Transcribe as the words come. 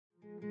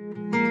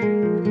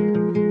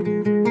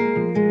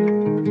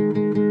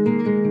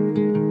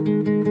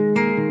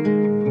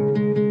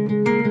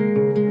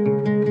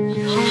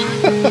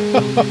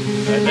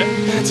Right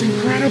there. That's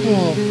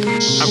incredible.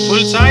 A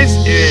full size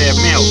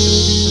male.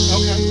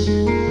 Okay.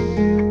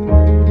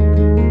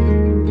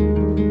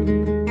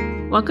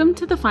 Welcome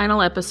to the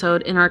final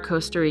episode in our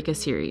Costa Rica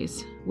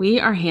series.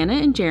 We are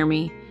Hannah and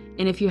Jeremy,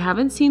 and if you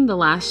haven't seen the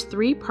last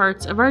 3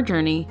 parts of our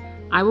journey,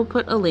 I will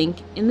put a link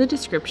in the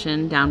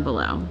description down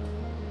below.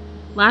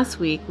 Last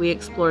week, we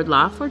explored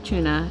La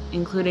Fortuna,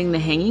 including the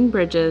hanging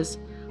bridges,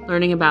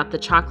 learning about the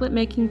chocolate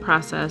making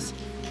process,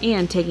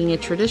 and taking a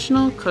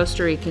traditional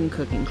Costa Rican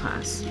cooking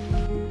class.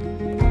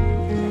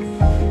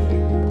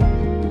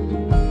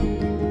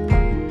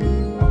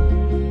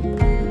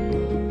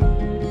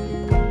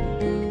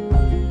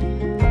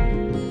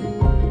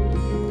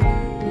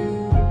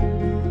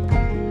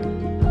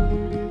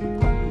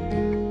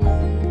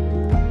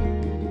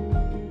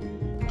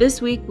 This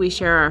week, we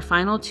share our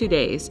final 2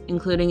 days,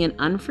 including an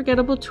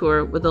unforgettable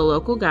tour with a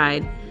local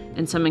guide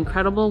and some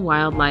incredible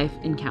wildlife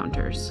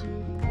encounters.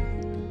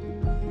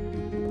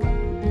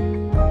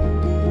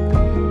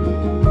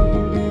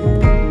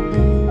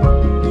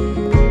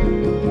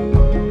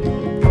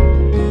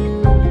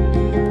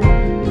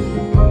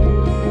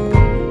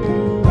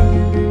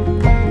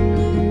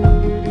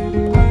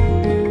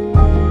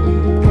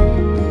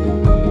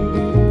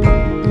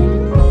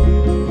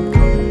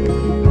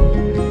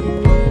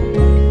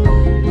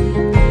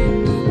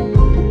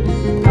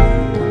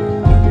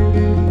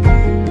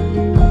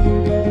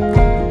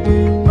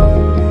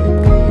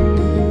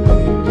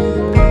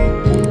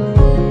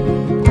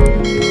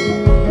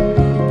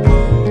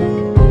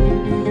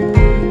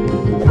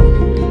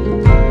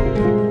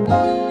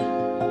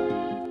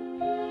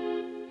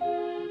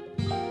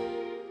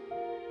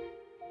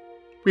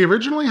 We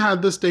originally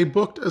had this day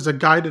booked as a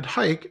guided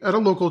hike at a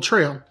local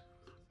trail,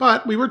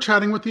 but we were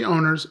chatting with the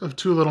owners of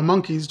Two Little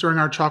Monkeys during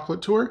our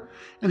chocolate tour,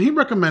 and he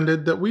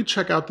recommended that we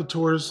check out the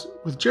tours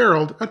with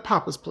Gerald at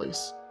Papa's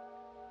place.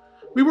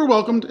 We were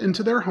welcomed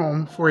into their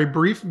home for a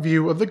brief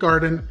view of the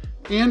garden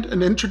and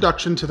an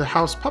introduction to the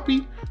house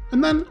puppy,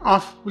 and then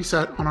off we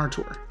set on our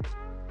tour.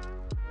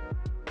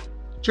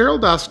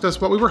 Gerald asked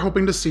us what we were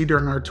hoping to see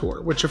during our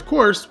tour, which of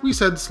course we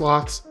said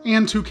sloths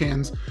and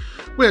toucans,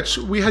 which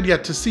we had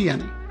yet to see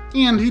any.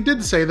 And he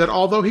did say that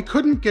although he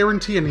couldn't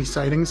guarantee any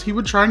sightings, he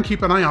would try and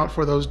keep an eye out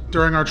for those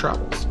during our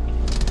travels.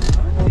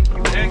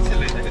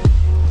 Excellent.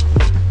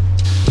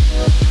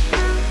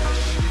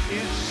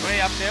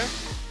 Way up there.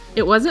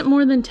 It wasn't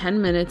more than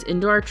 10 minutes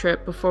into our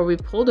trip before we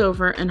pulled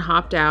over and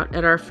hopped out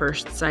at our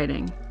first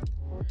sighting.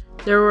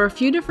 There were a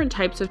few different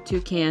types of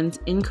toucans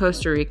in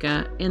Costa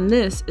Rica, and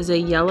this is a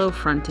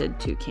yellow-fronted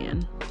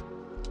toucan.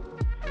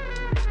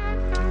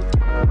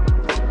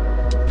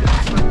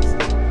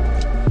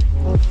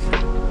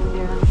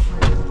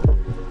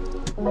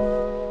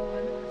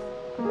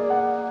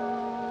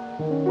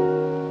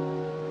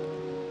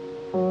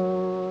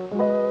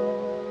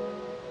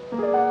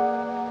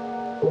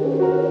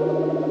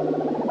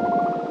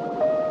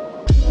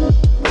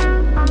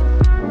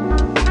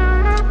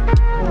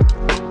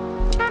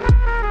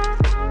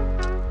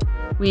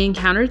 We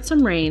encountered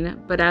some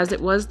rain, but as it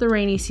was the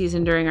rainy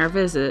season during our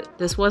visit,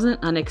 this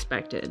wasn't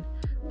unexpected,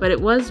 but it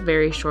was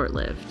very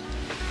short-lived.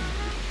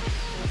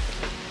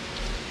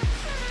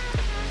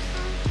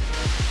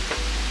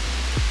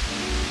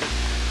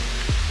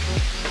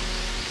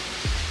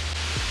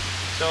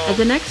 At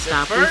the next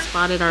stop, we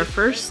spotted our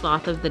first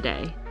sloth of the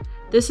day.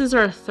 This is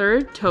our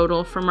 3rd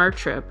total from our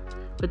trip,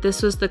 but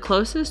this was the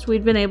closest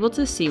we'd been able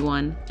to see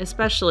one,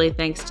 especially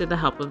thanks to the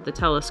help of the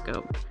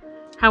telescope.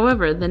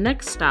 However, the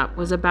next stop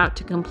was about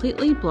to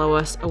completely blow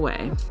us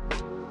away.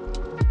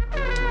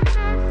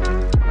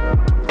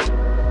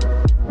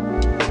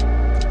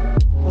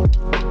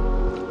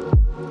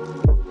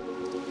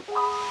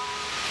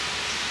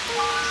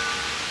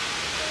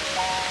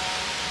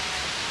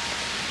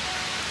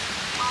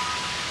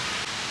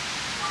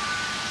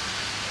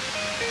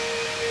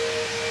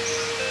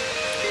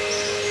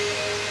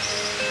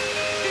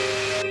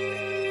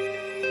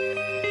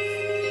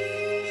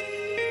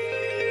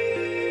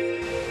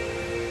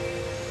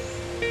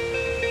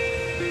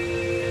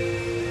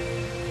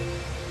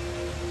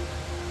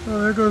 Oh,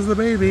 there goes the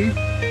baby.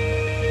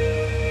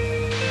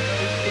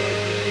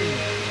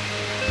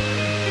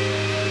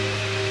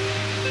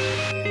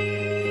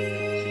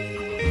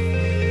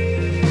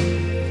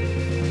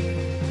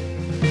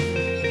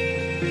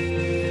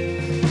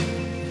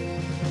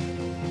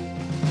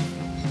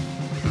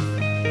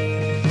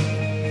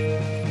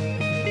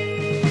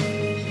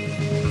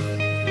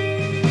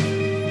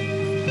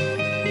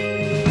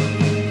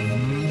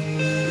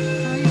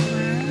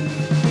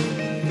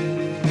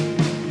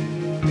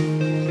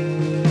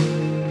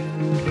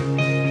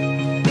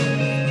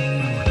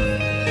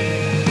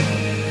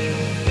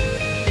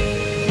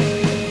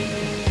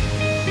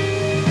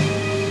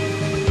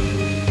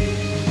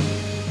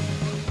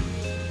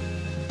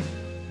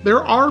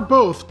 There are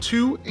both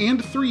 2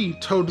 and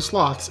 3-toed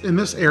sloths in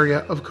this area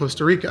of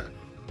Costa Rica.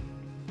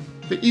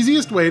 The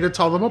easiest way to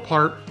tell them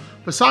apart,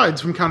 besides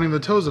from counting the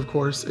toes of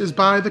course, is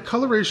by the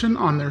coloration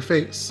on their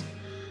face.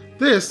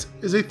 This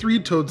is a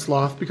 3-toed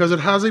sloth because it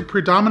has a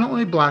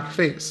predominantly black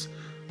face,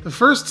 The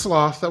first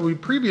sloth that we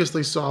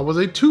previously saw was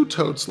a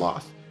two-toed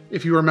sloth,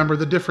 if you remember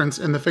the difference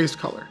in the face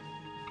color.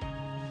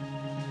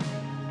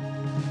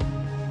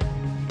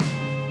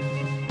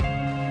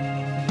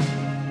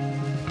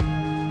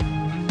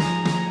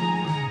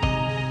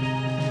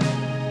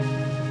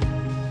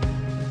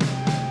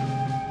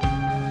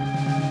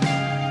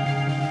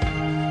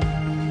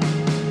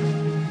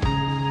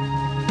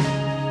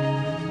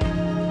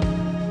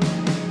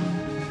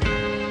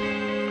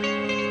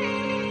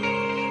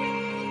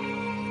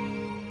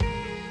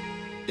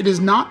 It is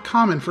not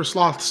common for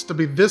sloths to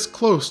be this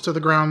close to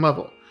the ground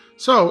level,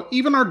 so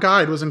even our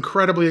guide was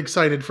incredibly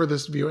excited for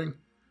this viewing.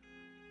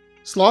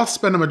 Sloths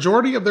spend a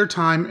majority of their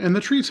time in the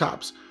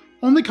treetops,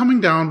 only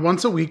coming down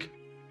once a week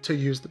to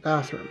use the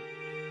bathroom.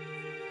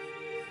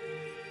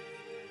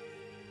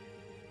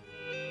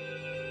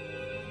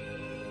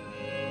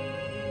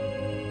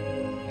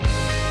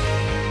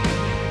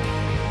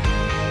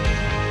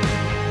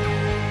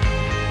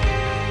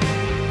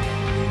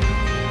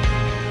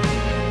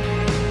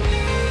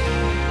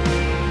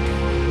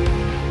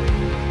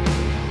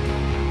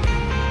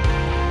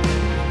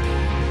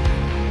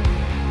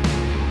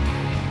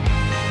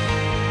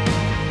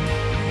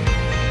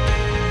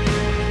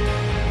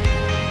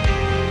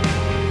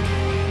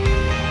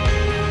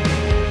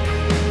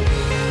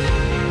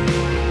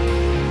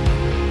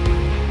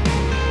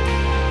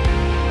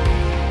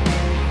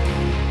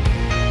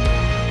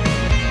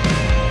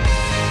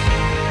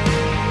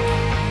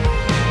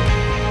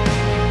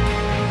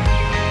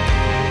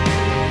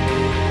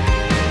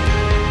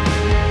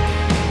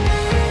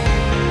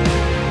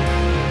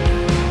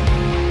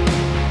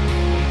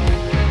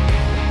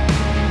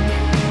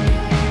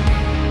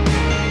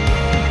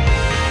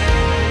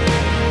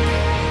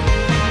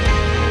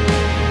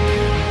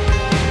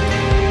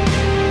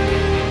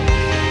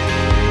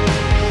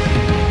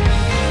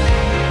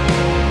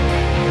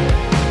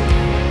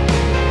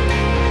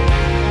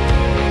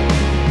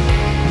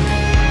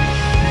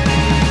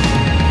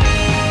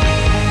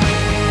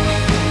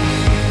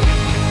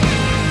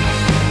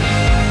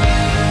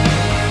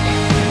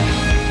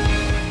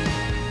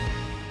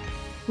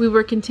 We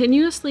were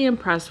continuously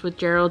impressed with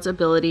Gerald's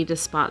ability to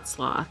spot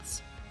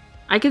sloths.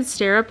 I could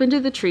stare up into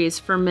the trees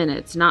for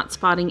minutes not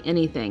spotting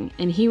anything,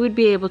 and he would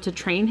be able to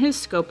train his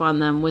scope on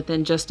them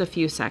within just a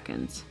few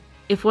seconds.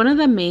 If one of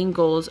the main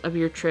goals of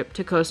your trip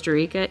to Costa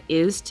Rica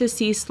is to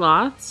see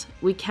sloths,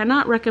 we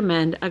cannot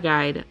recommend a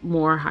guide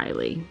more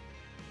highly.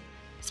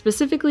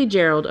 Specifically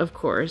Gerald, of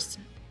course,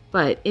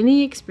 but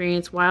any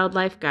experienced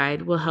wildlife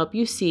guide will help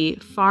you see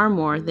far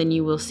more than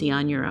you will see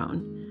on your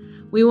own.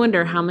 We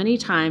wonder how many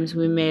times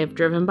we may have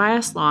driven by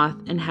a sloth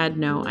and had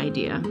no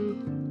idea.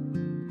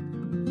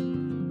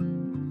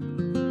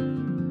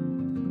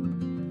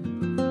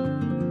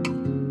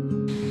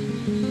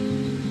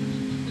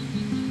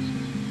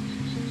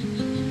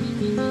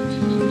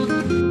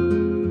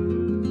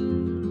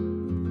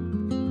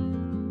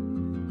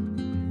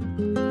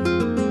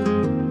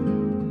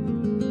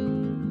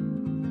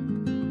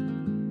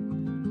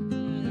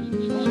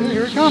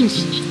 Here it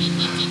comes.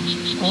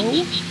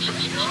 Oh.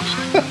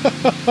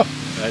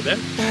 Right there?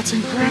 That's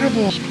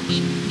incredible.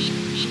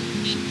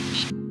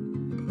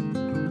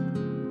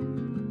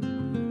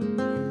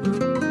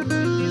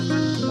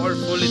 More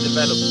fully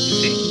developed, you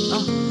see?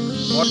 Oh,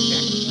 More.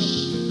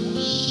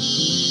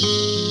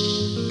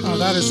 Oh,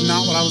 that is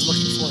not what I was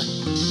looking for.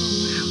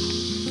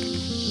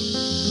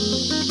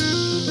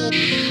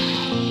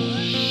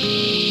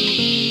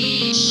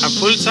 A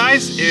full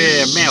size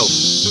male.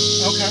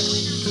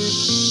 Okay.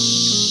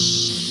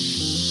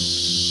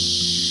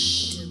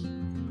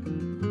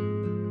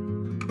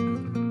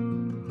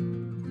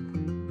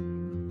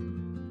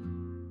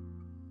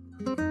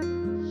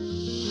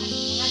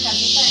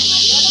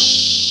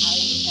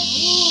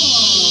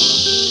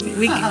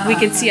 we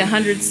could see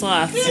 100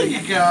 sloths. There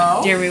you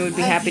go. Jeremy would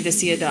be happy to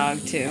see a dog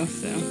too.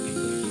 So.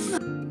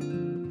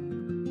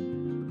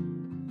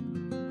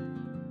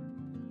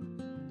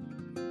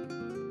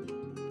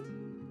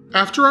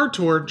 After our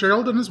tour,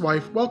 Gerald and his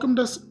wife welcomed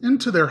us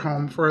into their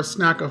home for a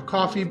snack of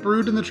coffee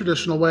brewed in the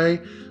traditional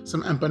way,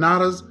 some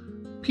empanadas,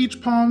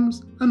 peach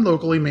palms, and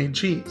locally made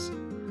cheese.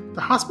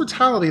 The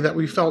hospitality that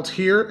we felt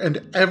here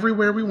and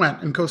everywhere we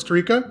went in Costa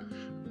Rica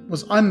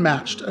was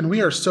unmatched, and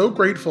we are so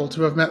grateful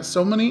to have met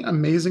so many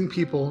amazing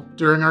people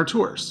during our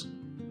tours.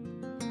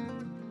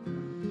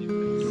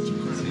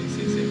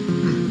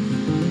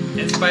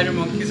 And spider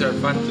monkeys are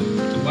fun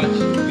to watch.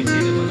 We see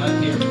them a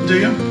lot here. Do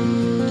you?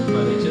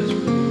 But they just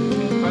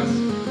pass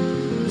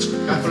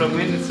a couple of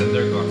minutes and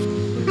they're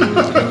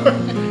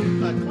gone.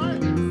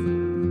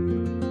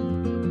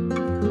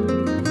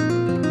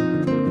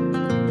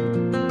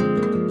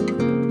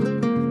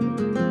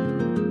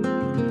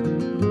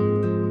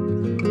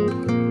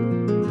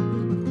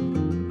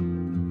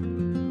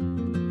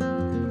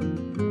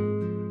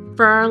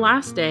 For our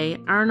last day,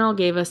 Arenal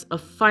gave us a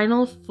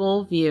final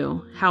full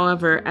view.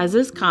 However, as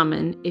is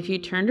common, if you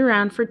turned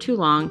around for too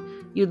long,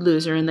 you'd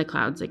lose her in the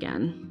clouds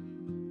again.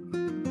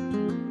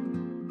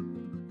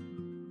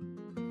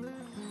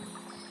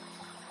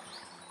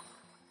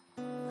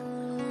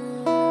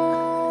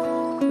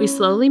 We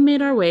slowly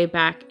made our way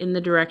back in the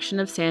direction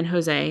of San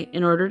Jose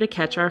in order to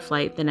catch our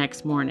flight the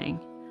next morning,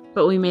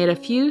 but we made a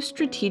few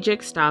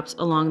strategic stops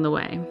along the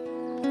way.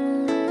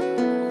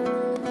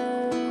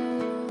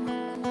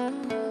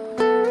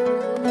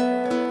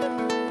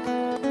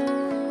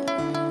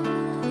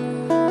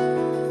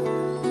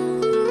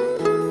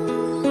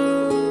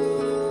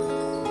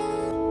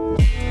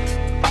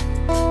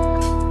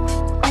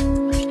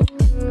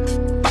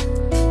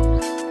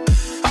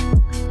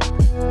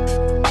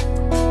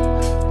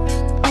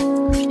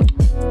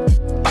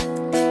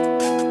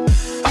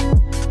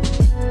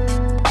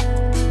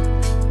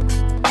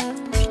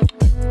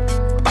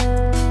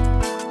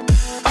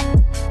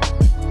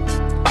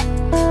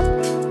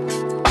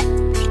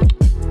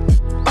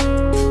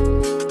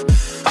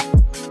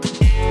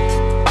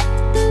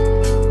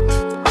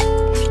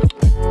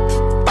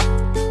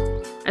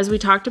 As we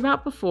talked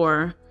about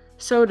before,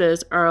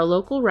 Sodas are a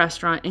local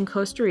restaurant in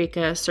Costa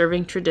Rica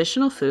serving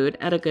traditional food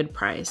at a good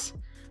price.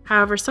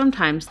 However,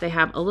 sometimes they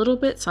have a little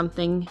bit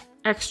something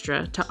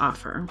extra to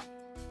offer.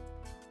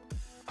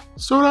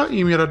 Soda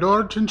y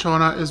Mirador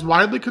Chinchona is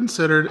widely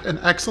considered an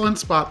excellent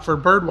spot for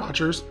bird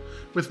watchers,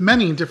 with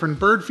many different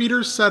bird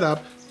feeders set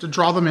up to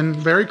draw them in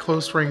very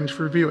close range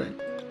for viewing.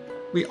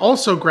 We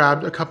also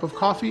grabbed a cup of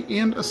coffee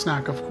and a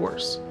snack, of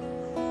course.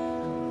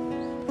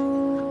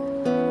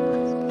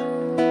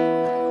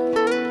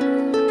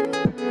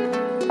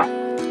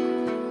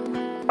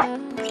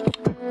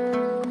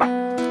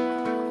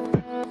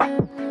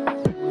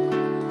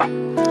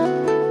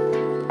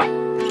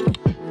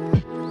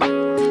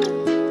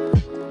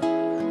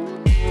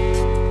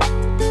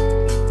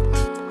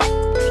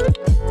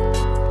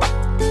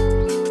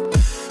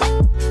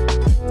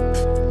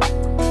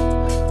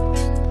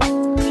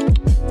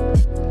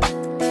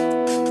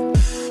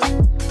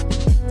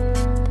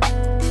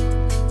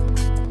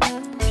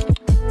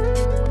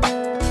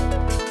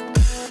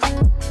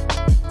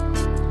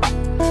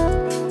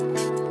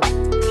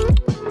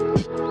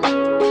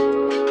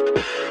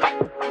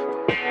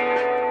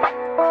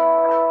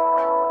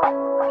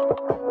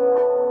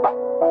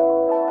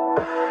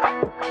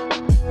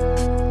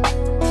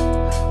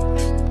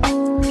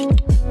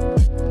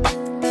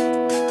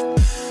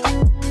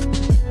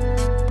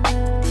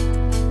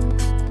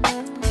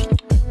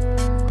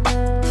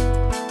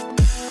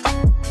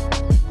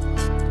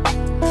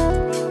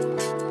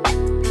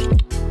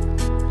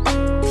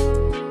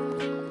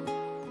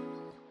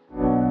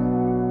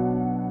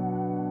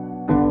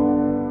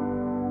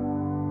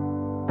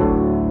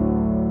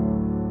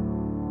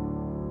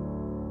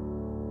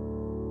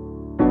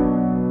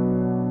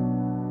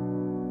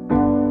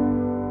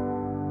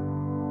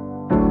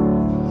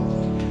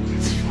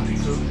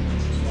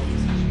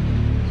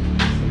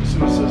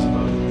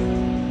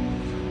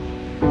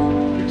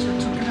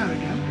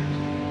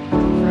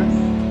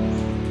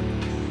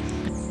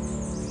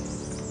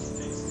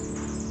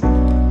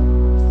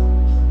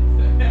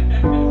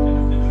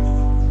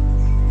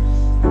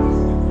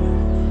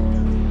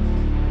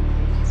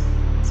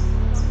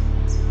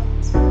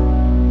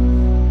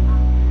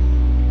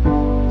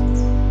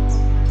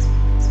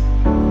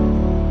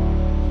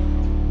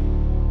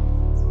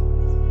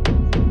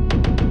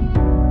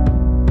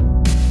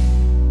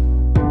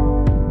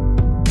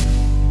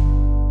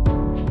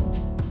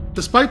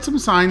 Despite some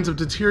signs of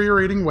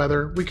deteriorating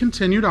weather, we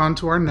continued on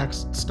to our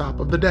next stop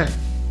of the day.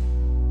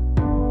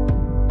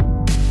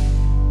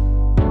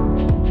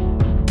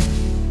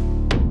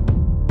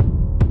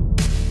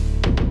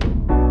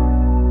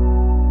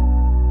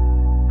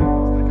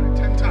 Like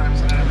 10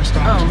 times and I never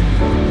stopped.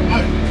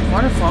 Oh,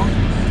 waterfall.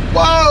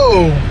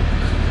 Whoa!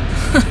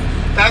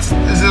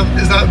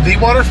 Is that the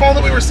waterfall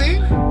that we were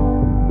seeing?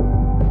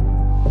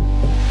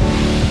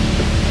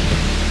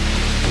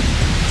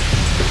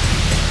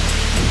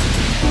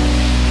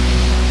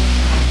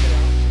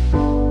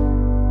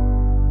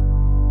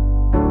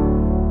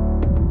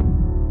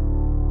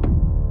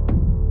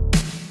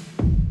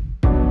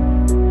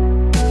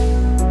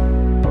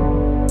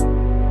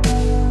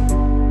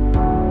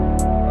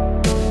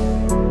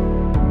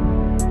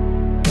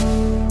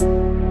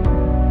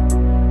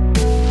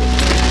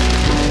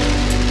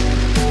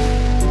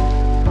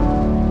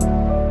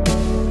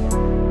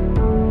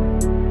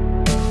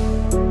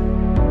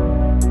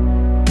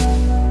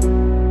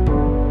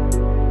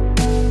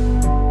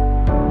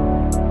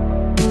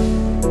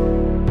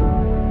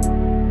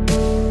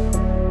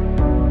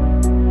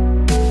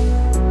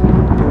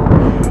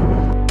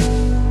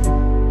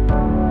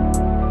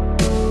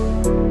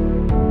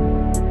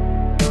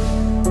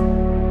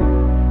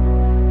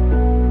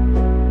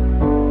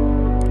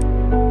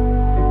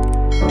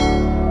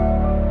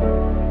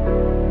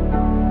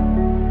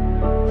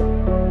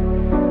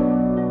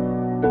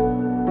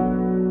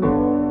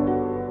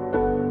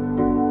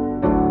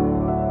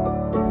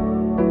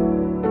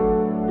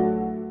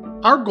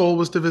 Our goal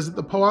was to visit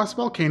the Poas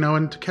Volcano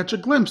and to catch a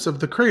glimpse of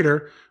the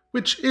crater,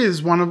 which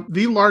is one of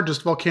the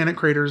largest volcanic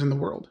craters in the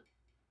world.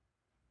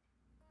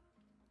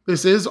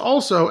 This is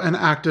also an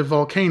active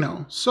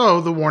volcano, so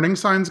the warning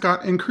signs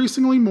got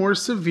increasingly more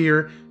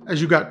severe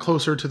as you got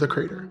closer to the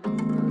crater.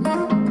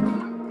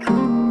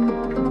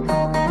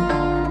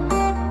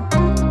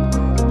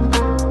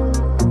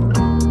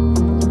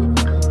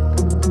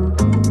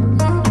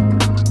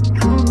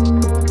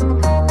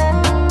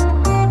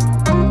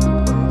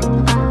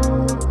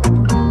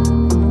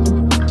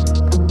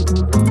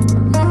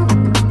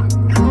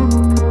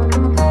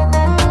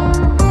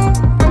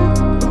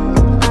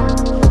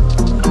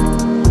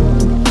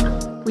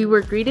 We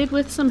were greeted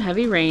with some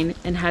heavy rain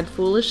and had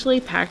foolishly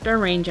packed our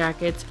rain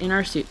jackets in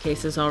our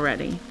suitcases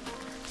already.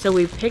 So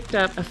we picked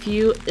up a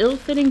few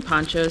ill-fitting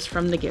ponchos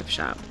from the gift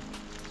shop.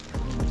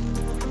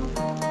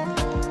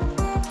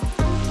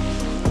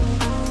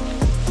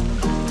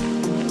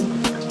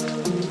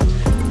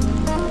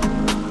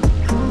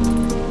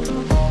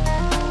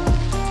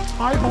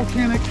 High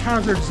volcanic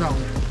hazard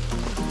zone.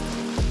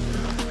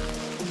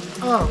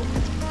 Oh.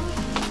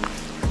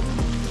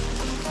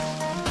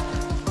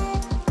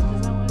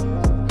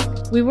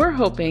 We were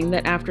hoping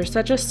that after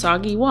such a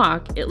soggy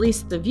walk, at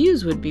least the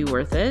views would be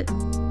worth it.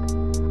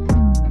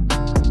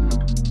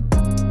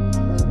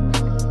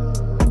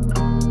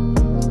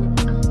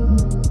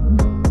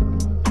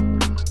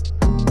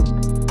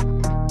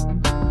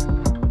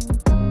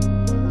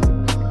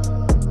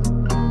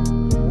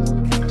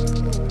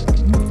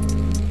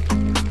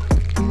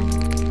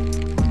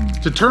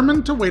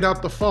 Determined to wait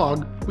out the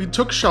fog, we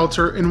took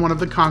shelter in one of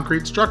the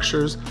concrete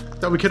structures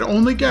that we could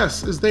only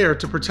guess is there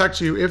to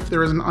protect you if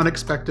there is an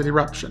unexpected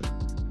eruption.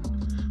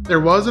 There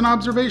was an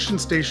observation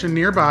station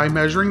nearby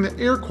measuring the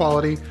air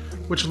quality,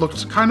 which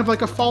looked kind of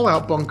like a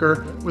fallout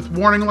bunker with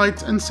warning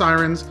lights and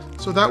sirens,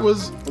 so that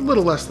was a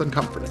little less than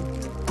comforting.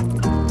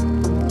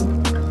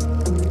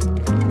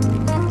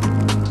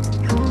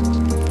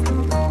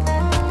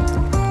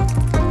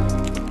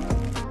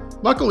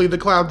 Luckily, the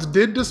clouds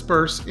did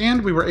disperse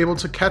and we were able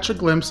to catch a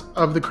glimpse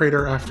of the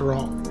crater after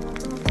all.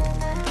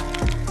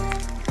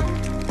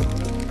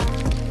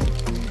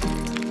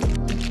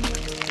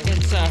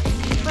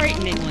 It's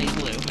frighteningly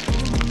blue.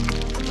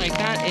 Like,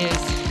 that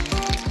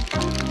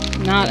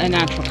is not a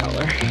natural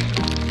color.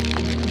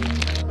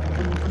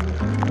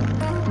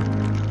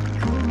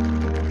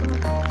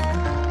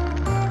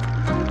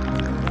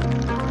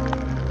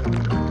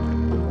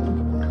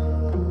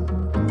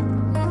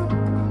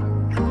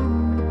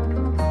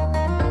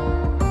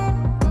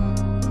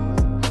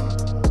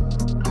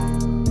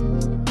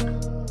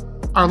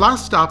 Our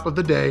last stop of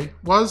the day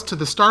was to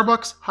the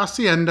Starbucks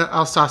Hacienda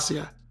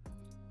Alsacia.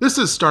 This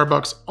is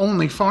Starbucks'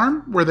 only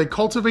farm where they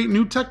cultivate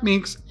new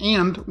techniques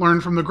and learn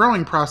from the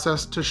growing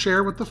process to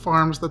share with the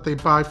farms that they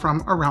buy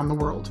from around the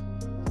world.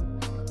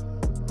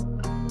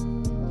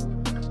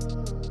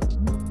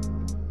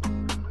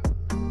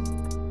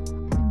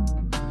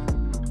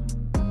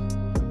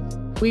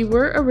 We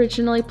were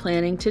originally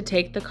planning to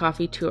take the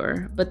coffee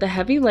tour, but the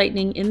heavy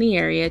lightning in the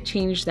area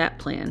changed that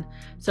plan,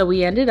 so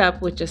we ended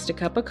up with just a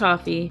cup of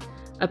coffee,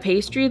 a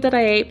pastry that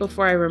I ate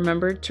before I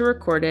remembered to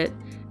record it,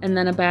 and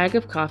then a bag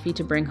of coffee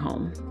to bring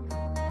home.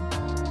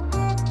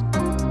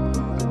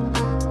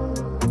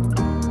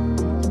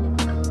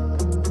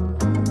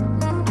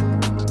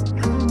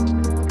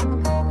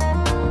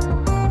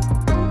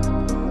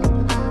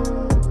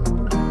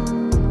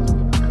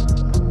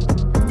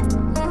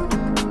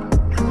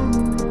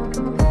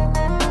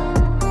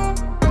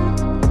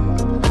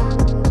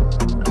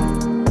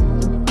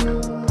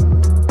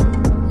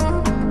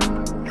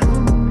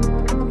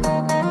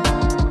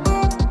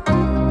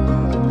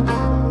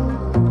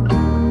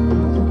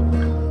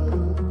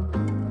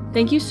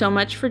 Thank you so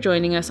much for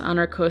joining us on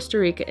our Costa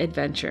Rica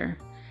adventure.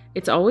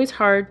 It's always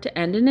hard to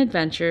end an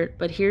adventure,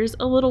 but here's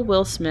a little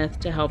Will Smith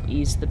to help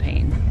ease the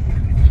pain.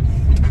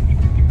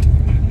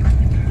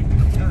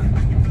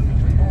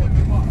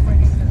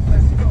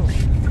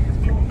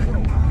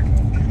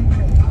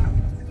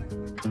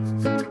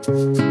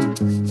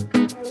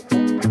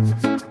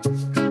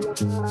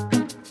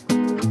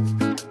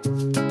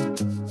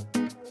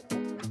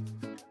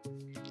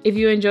 If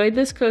you enjoyed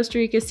this Costa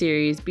Rica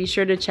series, be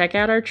sure to check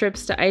out our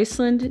trips to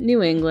Iceland,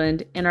 New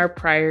England, and our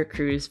prior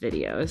cruise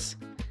videos.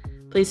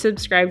 Please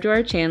subscribe to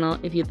our channel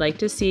if you'd like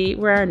to see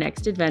where our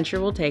next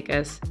adventure will take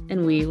us,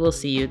 and we will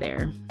see you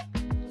there.